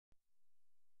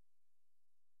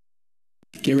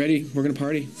Get ready, we're gonna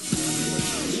party.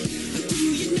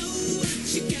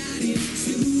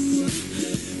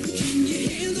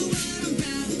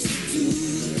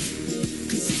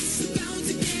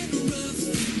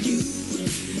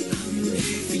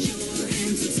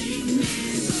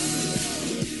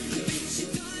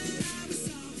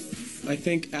 I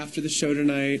think after the show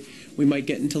tonight, we might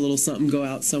get into a little something, go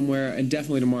out somewhere, and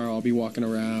definitely tomorrow I'll be walking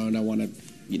around. I want to,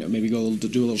 maybe go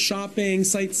do a little shopping,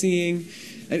 sightseeing.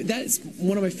 That's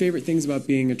one of my favorite things about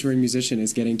being a touring musician,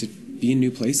 is getting to be in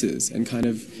new places and kind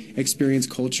of experience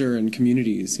culture and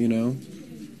communities,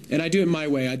 And I do it my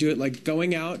way. I do it like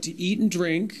going out to eat and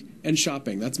drink and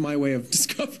shopping. That's my way of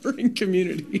discovering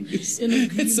communities.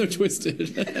 It's so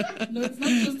twisted. No, it's not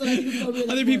just that. I think it's probably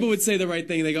Other people would say the right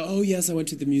thing. They go, oh, yes, I went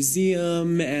to the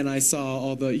museum and I saw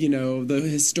all the, the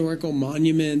historical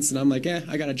monuments. And I'm like,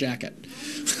 I got a jacket.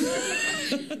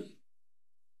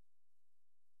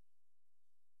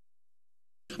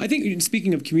 I think,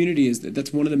 speaking of community,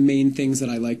 that's one of the main things that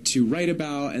I like to write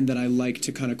about and that I like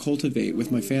to kind of cultivate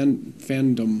with my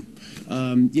fandom.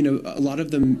 A lot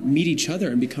of them meet each other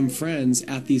and become friends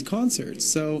at these concerts.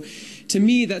 So to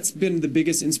me, that's been the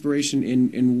biggest inspiration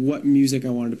in what music I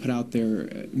wanted to put out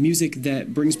there. Music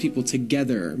that brings people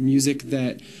together. Music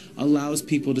that allows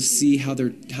people to see how they're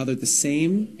the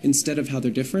same instead of how they're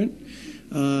different.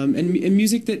 And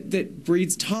music that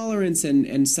breeds tolerance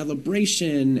and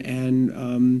celebration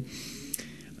and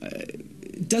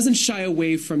doesn't shy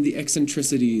away from the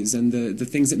eccentricities and the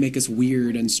things that make us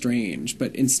weird and strange,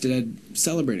 but instead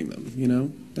celebrating them,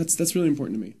 That's really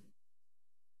important to me.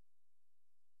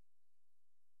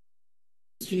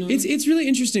 It's really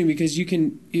interesting because you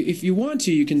can, if you want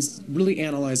to, you can really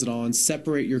analyze it all and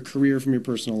separate your career from your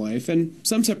personal life, and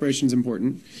some separation is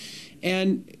important.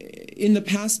 And in the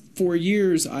past 4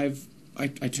 years, I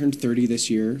turned 30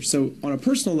 this year, so on a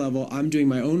personal level, I'm doing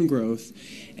my own growth.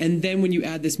 And then when you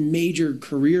add this major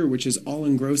career, which is all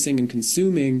engrossing and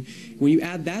consuming, when you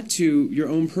add that to your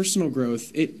own personal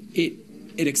growth, it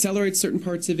accelerates certain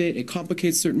parts of it, it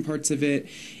complicates certain parts of it,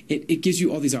 it gives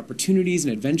you all these opportunities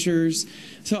and adventures.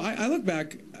 So I look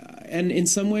back, and in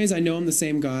some ways I know I'm the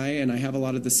same guy, and I have a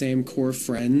lot of the same core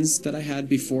friends that I had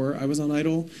before I was on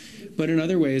Idol. But in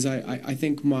other ways, I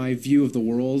think my view of the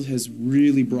world has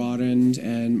really broadened,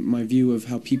 and my view of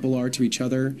how people are to each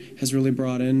other has really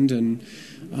broadened. And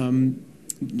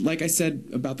like I said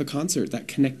about the concert, that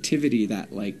connectivity,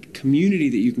 that like community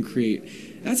that you can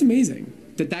create, that's amazing.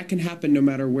 That can happen no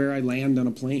matter where I land on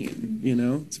a plane,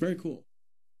 It's very cool.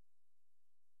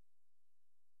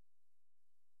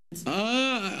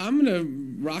 I'm gonna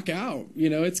rock out.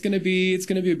 It's gonna be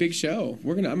a big show.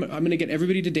 I'm gonna get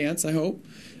everybody to dance, I hope.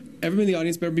 Everybody in the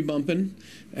audience better be bumping,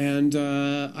 and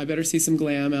I better see some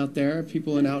glam out there,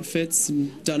 people in outfits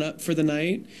and done up for the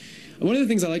night. One of the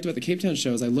things I liked about the Cape Town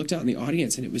show is I looked out in the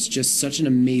audience, and it was just such an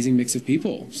amazing mix of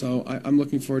people. So I'm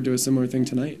looking forward to a similar thing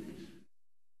tonight.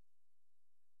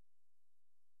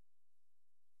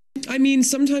 I mean,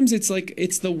 sometimes it's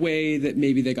the way that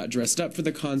maybe they got dressed up for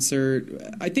the concert.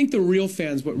 I think the real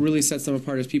fans, what really sets them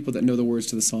apart is people that know the words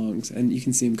to the songs, and you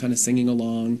can see them kind of singing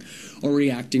along or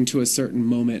reacting to a certain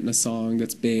moment in a song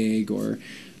that's big, or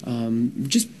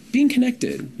just being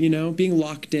connected, being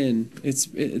locked in.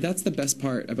 That's the best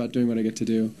part about doing what I get to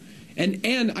do.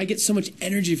 And I get so much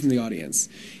energy from the audience.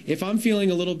 If I'm feeling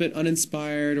a little bit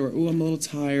uninspired or, ooh, I'm a little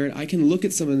tired, I can look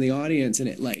at someone in the audience and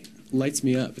it lights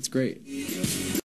me up. It's great.